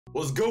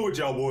What's good with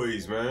y'all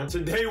boys, man?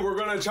 Today we're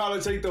gonna try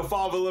to take the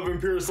 5'11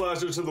 pure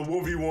slasher to the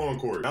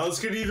 1v1 court. Now this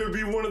could either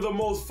be one of the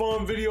most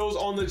fun videos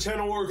on the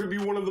channel or it could be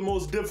one of the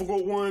most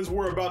difficult ones.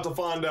 We're about to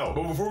find out.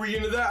 But before we get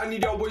into that, I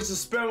need y'all boys to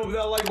spam up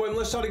that like button.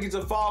 Let's try to get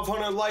to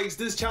 500 likes.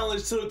 This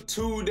challenge took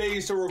 2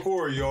 days to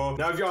record, y'all.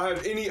 Now if y'all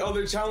have any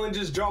other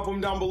challenges, drop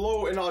them down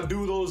below and I'll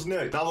do those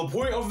next. Now the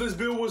point of this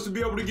build was to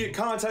be able to get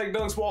contact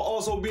dunks while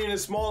also being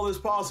as small as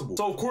possible.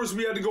 So of course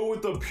we had to go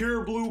with the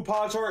pure blue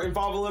pie chart, and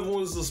 5'11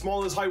 was the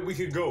smallest height we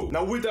could go.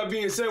 Now with that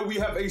being said, we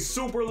have a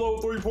super low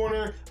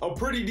three-pointer, a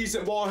pretty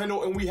decent ball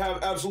handle, and we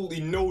have absolutely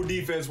no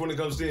defense when it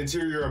comes to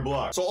interior and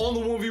block. So on the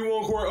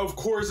 1v1 court, of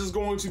course, it's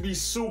going to be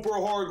super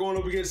hard going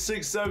up against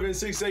 6'7",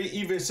 6'8",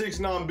 even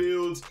 6'9"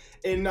 builds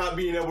and not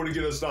being able to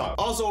get a stop.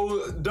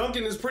 Also,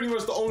 dunking is pretty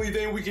much the only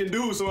thing we can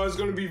do, so it's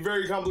going to be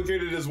very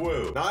complicated as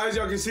well. Now, as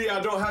y'all can see,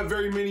 I don't have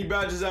very many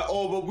badges at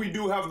all, but we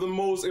do have the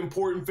most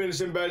important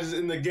finishing badges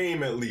in the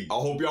game at least. I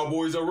hope y'all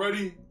boys are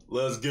ready.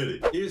 Let's get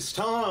it. It's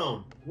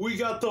time. We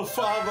got the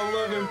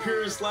 5'11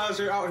 pure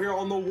slasher out here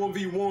on the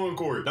 1v1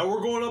 court. Now we're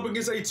going up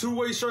against a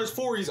two-way stretch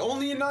 4. He's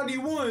only a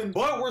 91,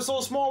 but we're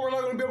so small we're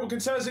not going to be able to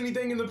contest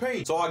anything in the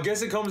paint. So I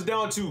guess it comes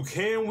down to,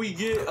 can we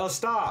get a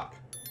stop?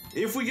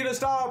 If we get a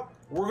stop,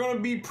 we're going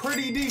to be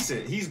pretty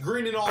decent. He's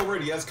greening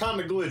already. That's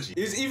kind of glitchy.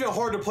 It's even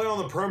hard to play on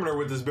the perimeter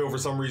with this build for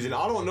some reason.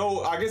 I don't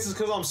know. I guess it's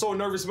because I'm so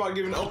nervous about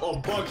giving up a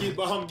bucket,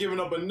 but I'm giving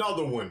up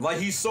another one. Like,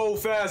 he's so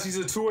fast. He's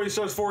a two-way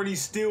stretch 4 and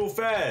he's still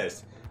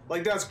fast.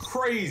 Like, that's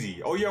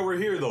crazy. Oh, yeah, we're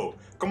here, though.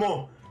 Come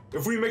on.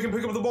 If we make him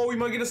pick up the ball, we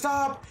might get a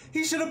stop.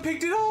 He should have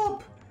picked it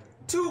up.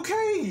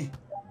 2K.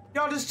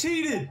 Y'all just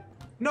cheated.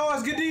 No,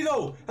 that's good D,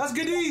 though. That's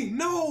good D.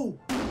 No.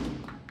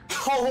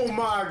 Oh,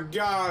 my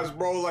gosh,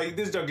 bro. Like,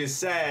 this junk is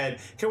sad.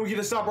 Can we get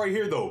a stop right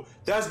here, though?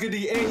 That's good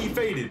D, and he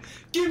faded.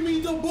 Give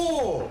me the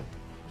ball.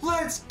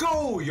 Let's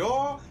go,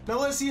 y'all. Now,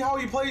 let's see how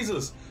he plays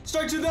us.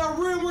 Straight to that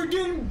rim. We're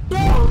getting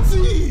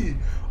bouncy.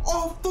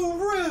 Off the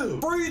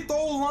rip. Free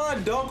throw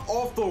line dunk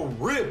off the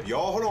rip,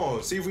 y'all. Hold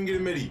on. See if we can get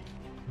a midi.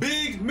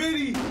 Big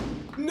midi.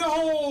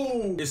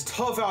 No. It's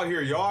tough out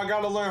here, y'all. I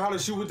gotta learn how to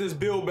shoot with this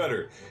build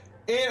better.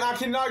 And I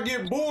cannot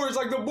get boards.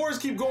 Like, the boards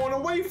keep going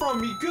away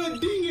from me.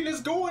 Good D, and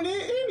it's going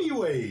in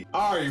anyway.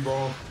 All right,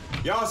 bro.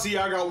 Y'all see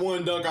I got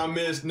one dunk I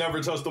missed.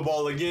 Never touched the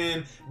ball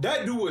again.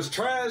 That dude was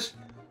trash.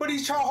 But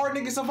he's trying hard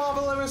to get some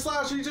 5'11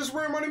 slasher. He just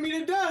ran running me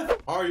to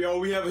death. All right, y'all,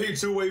 we have a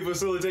two-way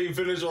facilitating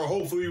finish, or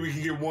hopefully we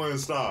can get one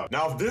stop.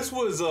 Now, if this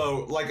was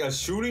like a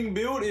shooting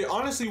build, it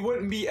honestly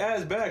wouldn't be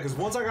as bad, because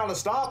once I got a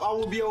stop, I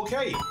will be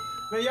okay.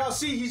 Now, y'all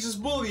see, he's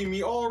just bullying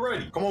me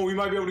already. Come on, we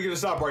might be able to get a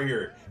stop right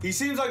here. He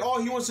seems like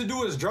all he wants to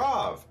do is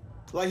drive.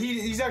 Like,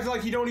 he's acting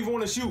like he don't even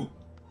want to shoot.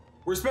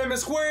 We're spamming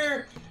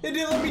square. It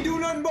didn't let me do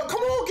nothing but, come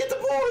on, get the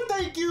ball,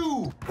 thank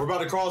you. We're about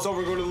to cross over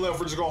and go to the left.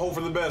 We're just gonna hope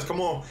for the best. Come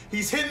on.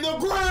 He's hitting the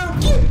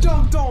ground. Get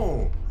dunked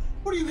on.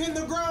 What are you hitting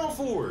the ground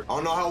for? I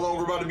don't know how long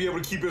we're about to be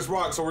able to keep this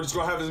rock, so we're just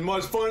gonna have as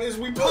much fun as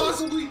we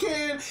possibly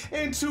can.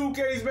 And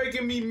 2K's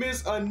making me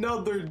miss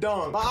another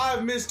dunk.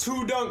 I've missed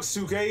 2 dunks,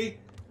 2K.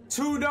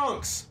 2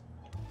 dunks.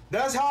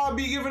 That's how I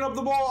be giving up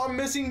the ball. I'm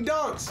missing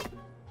dunks.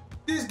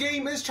 This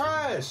game is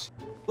trash.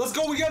 Let's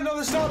go. We got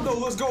another stop, though.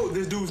 Let's go.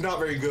 This dude's not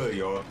very good,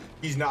 y'all.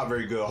 He's not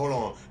very good. Hold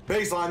on.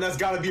 Baseline, that's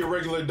got to be a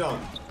regular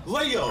dunk.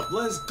 Layup.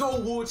 Let's go.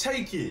 We'll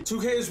take it.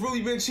 2K has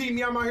really been cheating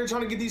me. I'm out here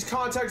trying to get these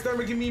contacts. They're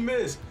making me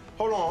miss.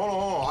 Hold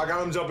on. I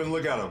got him jumping.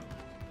 Look at him.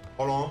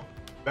 Hold on.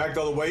 Back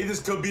the other way.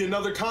 This could be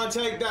another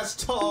contact. That's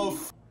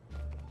tough.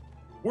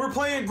 We're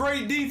playing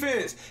great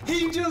defense.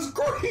 He just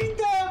greened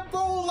that,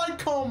 bro. Like,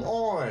 come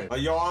on.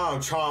 Like, y'all,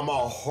 I'm trying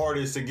my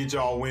hardest to get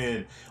y'all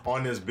win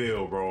on this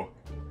build, bro.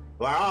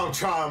 Like, I'm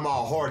trying my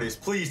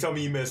hardest. Please tell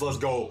me you missed. Let's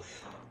go.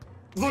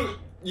 Look,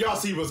 y'all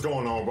see what's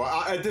going on, bro.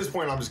 At this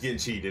point, I'm just getting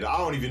cheated. I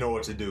don't even know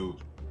what to do.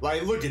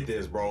 Like, look at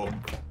this, bro.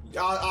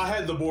 I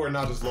had the board and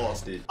I just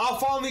lost it. I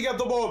finally got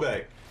the ball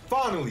back.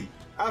 Finally.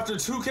 After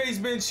 2K's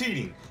been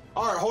cheating.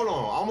 All right, hold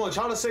on. I'm going to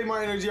try to save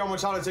my energy. I'm going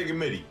to try to take a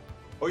midi.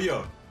 Oh,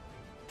 yeah.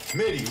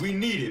 Midi, we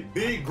need it.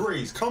 Big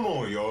greens. Come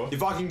on, y'all.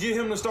 If I can get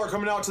him to start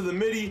coming out to the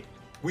midi,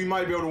 we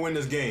might be able to win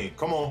this game.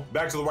 Come on.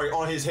 Back to the right.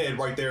 On his head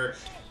right there.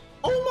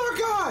 Oh my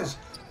gosh!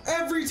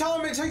 Every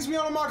time it takes me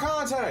out of my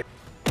contact.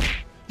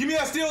 Give me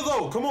that steal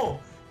though. Come on.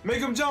 Make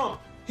him jump.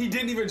 He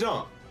didn't even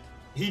jump.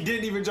 He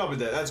didn't even jump at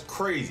that. That's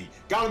crazy.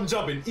 Got him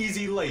jumping.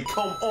 Easy lay.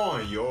 Come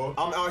on, y'all.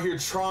 I'm out here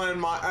trying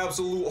my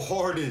absolute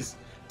hardest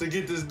to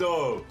get this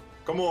dub.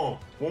 Come on.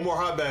 One more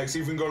hot back. See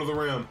if we can go to the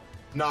rim.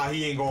 Nah,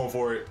 he ain't going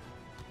for it.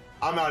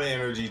 I'm out of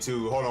energy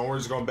too. Hold on. We're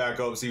just going to back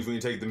up. See if we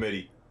can take the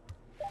midi.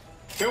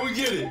 Can we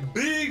get it?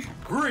 Big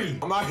green.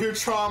 I'm out here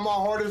trying my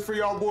hardest for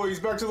y'all boys.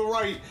 Back to the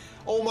right.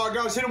 Oh my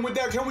gosh, hit him with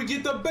that. Can we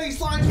get the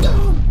baseline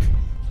dunk?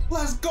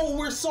 Let's go.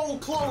 We're so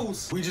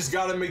close. We just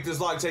got to make this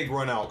lock take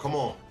run out. Come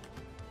on.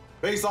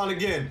 Baseline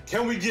again.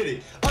 Can we get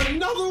it?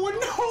 Another one.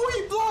 No,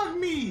 he blocked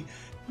me.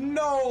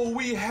 No,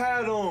 we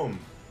had him.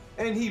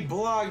 And he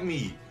blocked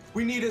me.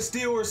 We need a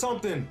steal or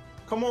something.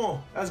 Come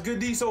on. That's good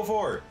D so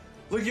far.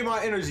 Look at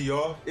my energy,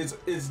 y'all.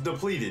 It's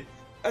depleted.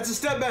 That's a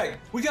step back.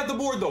 We got the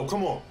board, though.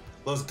 Come on.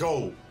 Let's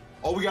go.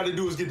 All we gotta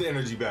do is get the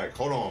energy back.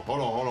 Hold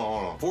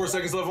on. 4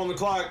 seconds left on the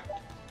clock.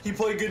 He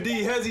played good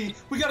D. Hezzy,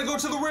 we gotta go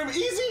to the rim.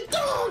 Easy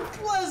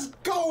dunk. Let's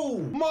go.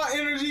 My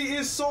energy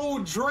is so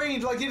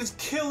drained. Like, it is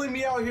killing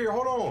me out here.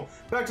 Hold on.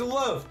 Back to the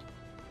left.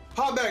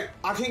 Hop back.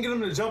 I can't get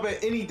him to jump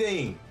at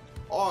anything.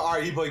 Oh, all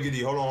right, he played good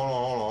D. Hold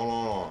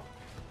on.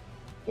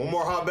 One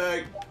more hop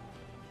back.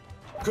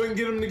 Couldn't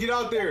get him to get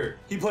out there.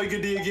 He played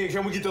good D again.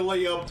 Can we get the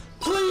layup?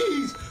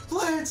 Please.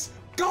 Let's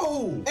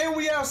go. And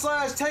we have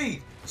slash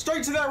tape.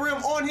 Straight to that rim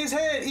on his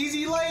head.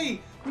 Easy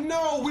lay.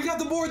 No, we got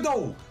the board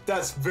though.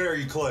 That's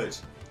very clutch.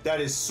 That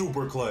is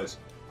super clutch.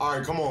 All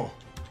right, come on.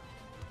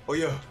 Oh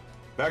yeah,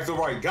 back to the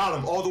right. Got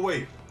him all the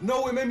way.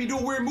 No, it made me do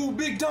a weird move.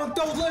 Big dunk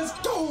though. Let's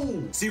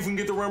go. See if we can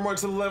get the rim right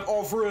to the left.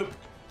 Off rip.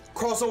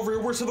 Crossover here.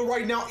 We're to the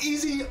right now.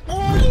 Easy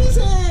on his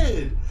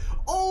head.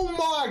 Oh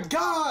my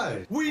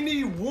God. We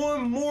need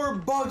one more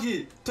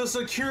bucket to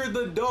secure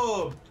the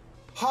dub.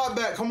 Hop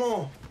back. Come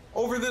on.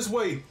 Over this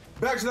way.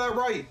 Back to that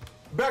right.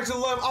 Back to the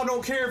left. I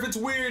don't care if it's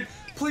weird.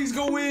 Please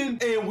go in.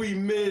 And we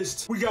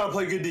missed. We gotta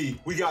play good D.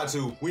 We got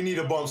to. We need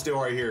a bump still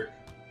right here.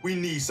 We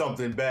need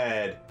something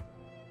bad.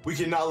 We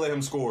cannot let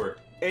him score.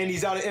 And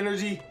he's out of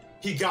energy.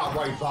 He got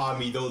right by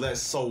me though. That's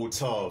so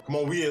tough. Come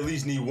on, we at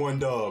least need one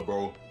dub,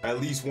 bro.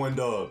 At least one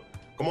dub.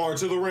 Come on,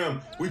 to the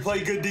rim. We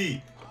play good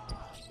D.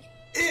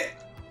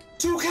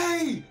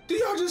 2K! Did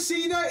y'all just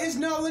see that? It's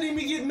not letting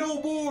me get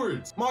no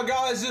boards. My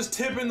guy's just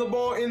tipping the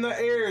ball in the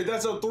air.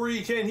 That's a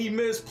 3. Can he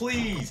miss,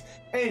 please?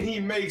 And he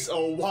makes a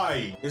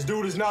white. This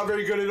dude is not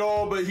very good at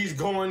all, but he's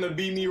going to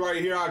beat me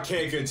right here. I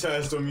can't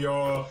contest him,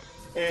 y'all.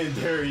 And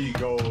there he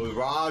goes,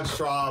 bro. I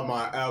tried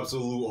my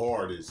absolute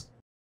hardest.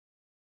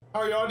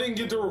 All right, y'all, didn't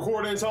get to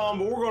record in time,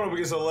 but we're going up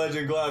against a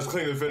legend glass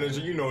cleaner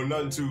finisher. You know,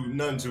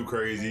 nothing too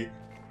crazy.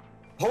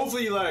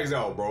 Hopefully he lags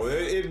out, bro.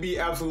 It'd be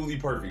absolutely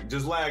perfect.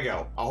 Just lag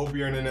out. I hope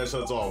your internet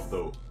shuts off,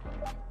 though.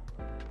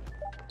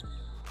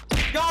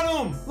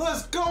 Got him!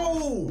 Let's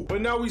go! But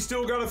now we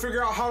still gotta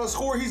figure out how to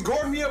score. He's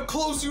guarding me up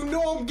close. You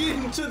know I'm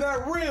getting to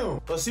that rim.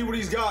 Let's see what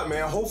he's got,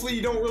 man. Hopefully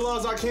you don't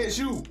realize I can't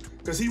shoot,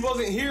 because he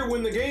wasn't here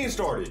when the game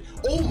started.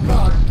 Oh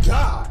my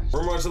God!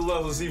 We're much to the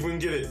left. Let's see if we can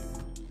get it.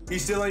 He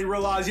still ain't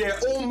realized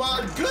yet. Oh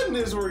my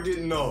goodness, we're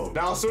getting up.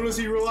 Now, as soon as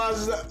he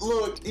realizes that,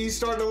 look, he's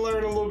starting to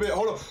learn a little bit.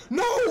 Hold on.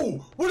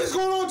 No! What is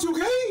going on,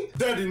 2K?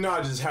 That did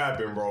not just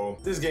happen, bro.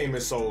 This game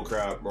is so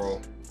crap,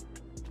 bro.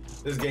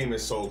 This game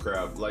is so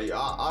crap. Like,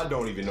 I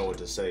don't even know what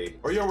to say.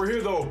 Oh, yo, we're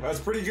here, though. That's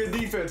pretty good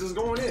defense. It's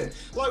going in.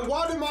 Like,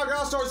 why did my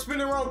guy start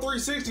spinning around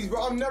 360s,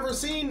 bro? I've never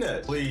seen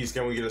that. Please,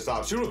 can we get a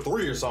stop? Shoot a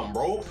 3 or something,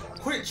 bro.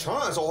 Quit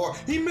trying so hard.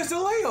 He missed a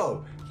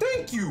layup.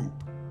 Thank you.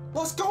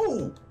 Let's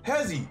go.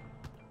 Hezzy.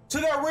 To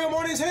that rim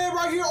on his head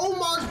right here. Oh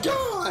my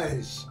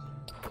gosh.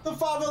 The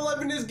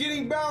 5'11" is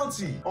getting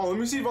bouncy. Oh, let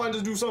me see if I can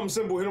just do something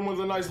simple. Hit him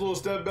with a nice little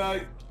step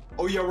back.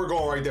 Oh yeah, we're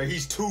going right there.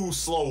 He's too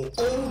slow.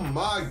 Oh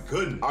my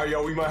goodness. All right,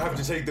 y'all, we might have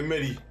to take the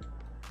midi.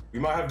 We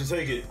might have to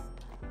take it.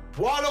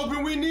 Wide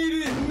open, we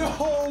need it.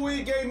 No,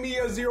 it gave me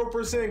a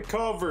 0%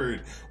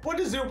 covered. What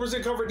does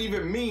 0% covered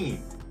even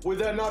mean? Would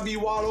that not be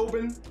wide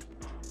open?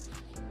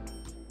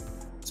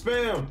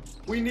 Spam,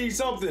 we need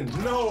something.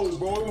 No,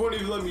 bro, it won't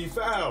even let me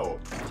foul.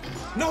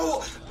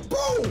 No,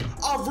 bro,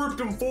 I've ripped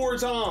him 4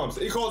 times.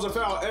 It calls a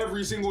foul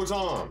every single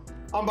time.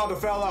 I'm about to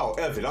foul out.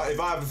 F it. If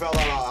I have to foul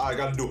out, I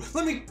gotta do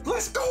it.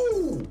 Let's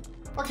go.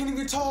 I can't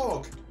even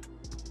talk.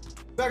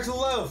 Back to the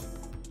left.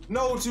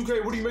 No,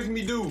 2K, what are you making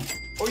me do?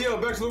 Oh yeah,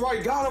 back to the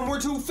right. Got him,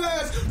 we're too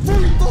fast.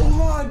 Free throw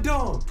line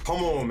dunk.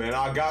 Come on, man,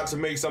 I got to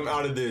make something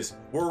out of this.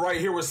 We're right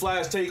here with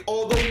slash take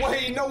all the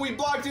way. No, we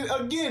blocked it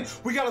again.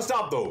 We gotta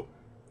stop though.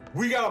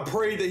 We gotta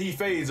pray that he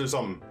fades or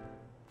something.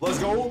 Let's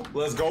go,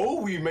 let's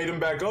go. We made him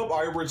back up.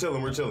 All right, we're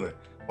chilling, we're chilling.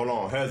 Hold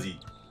on, Hezzy.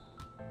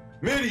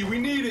 Midi, we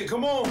need it,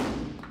 come on.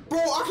 Bro,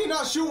 I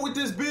cannot shoot with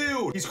this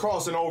build. He's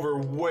crossing over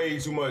way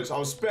too much.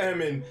 I'm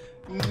spamming.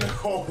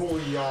 No,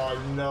 y'all,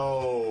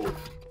 no.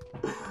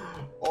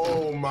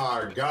 Oh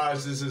my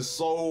gosh, this is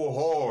so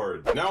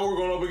hard. Now we're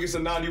going up against a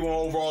 91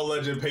 overall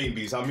legend paint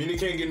beast. I mean, it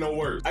can't get no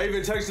worse. I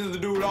even texted the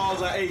dude, I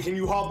was like, hey, can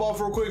you hop off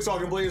real quick so I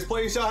can play his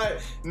play shot?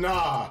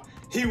 Nah.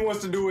 He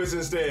wants to do this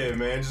instead,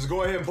 man. Just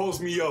go ahead and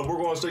post me up. We're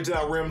going straight to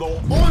that rim, though,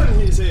 on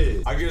his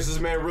head. I guess this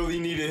man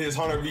really needed his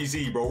 100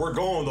 VC, bro. We're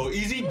going, though.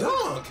 Easy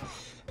dunk.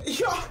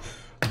 Yeah,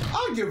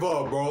 I give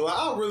up, bro. Like,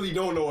 I really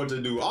don't know what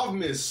to do. I've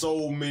missed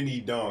so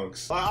many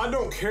dunks. Like, I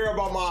don't care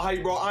about my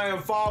height, bro. I am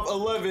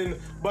 5'11",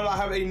 but I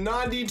have a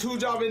 92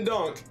 job in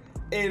dunk.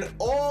 And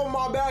all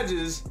my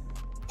badges,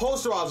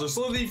 posterizer,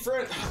 slowly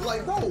friend.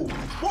 Like, bro,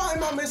 why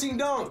am I missing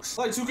dunks?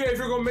 Like, 2K, if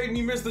you're going to make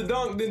me miss the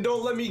dunk, then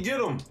don't let me get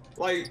them.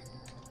 Like,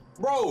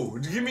 bro,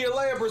 give me a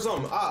layup or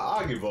something.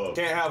 I give up.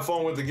 Can't have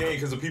fun with the game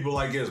because of people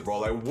like this, bro.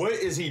 Like, what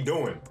is he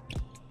doing?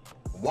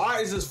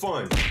 Why is this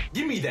fun?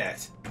 Give me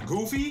that.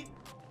 Goofy,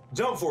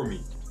 jump for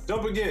me.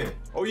 Jump again.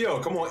 Oh, yo,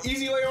 come on.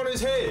 Easy lay on his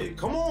head.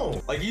 Come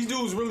on. Like, these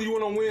dudes really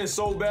want to win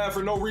so bad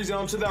for no reason.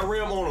 I'm to that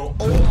rim on him.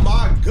 Oh,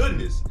 my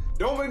goodness.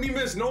 Don't make me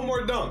miss no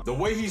more dunk. The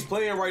way he's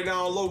playing right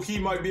now, low-key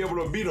might be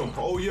able to beat him.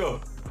 Oh, yeah.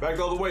 Back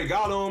the other way,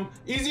 got him.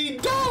 Easy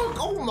dunk,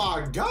 oh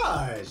my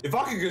gosh. If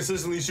I could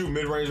consistently shoot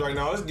mid-range right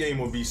now, this game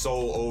would be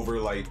so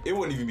over, like, it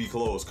wouldn't even be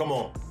close. Come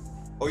on.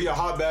 Oh yeah,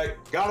 hot back.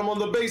 Got him on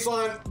the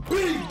baseline.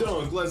 Big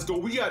dunk, let's go.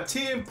 We got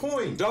 10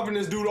 points. Dumping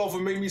this dude off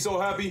would make me so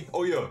happy.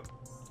 Oh yeah.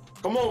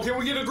 Come on, can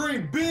we get a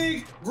green?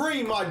 Big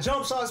green. My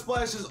jump shot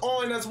splash is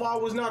on. That's why I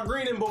was not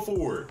greening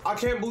before. I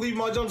can't believe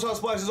my jump shot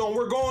splash is on.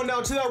 We're going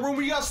down to that room.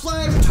 We got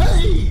slash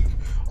take.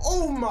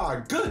 Oh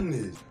my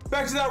goodness.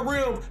 Back to that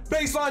rim.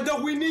 Baseline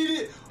dunk, we need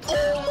it.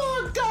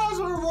 Oh my gosh,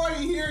 we're right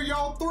here,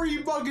 y'all.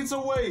 3 buckets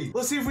away.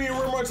 Let's see if we can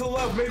rim right to the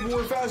left. Maybe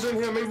we're faster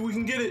than him. Maybe we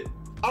can get it.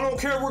 I don't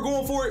care, we're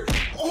going for it.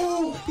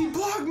 Oh, he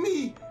blocked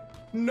me.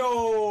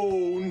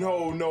 No,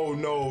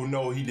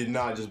 he did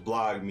not just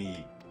block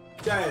me.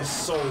 That's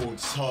so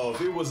tough.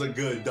 It was a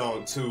good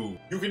dunk too.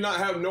 You cannot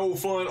have no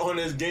fun on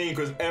this game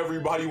because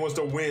everybody wants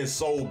to win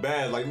so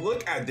bad. Like,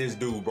 look at this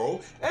dude,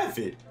 bro. F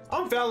it.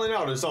 I'm fouling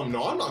out or something.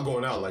 No, I'm not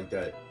going out like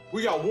that.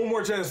 We got one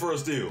more chance for a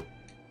steal.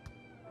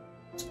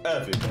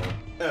 F it, bro.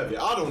 F it.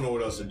 I don't know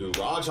what else to do,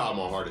 bro. I'll try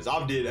my hardest.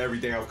 I've did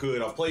everything I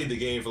could. I've played the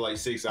game for like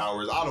 6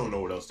 hours. I don't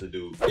know what else to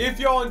do. If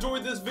y'all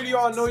enjoyed this video,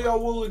 I know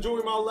y'all will enjoy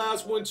my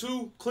last one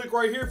too. Click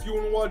right here if you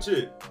want to watch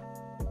it.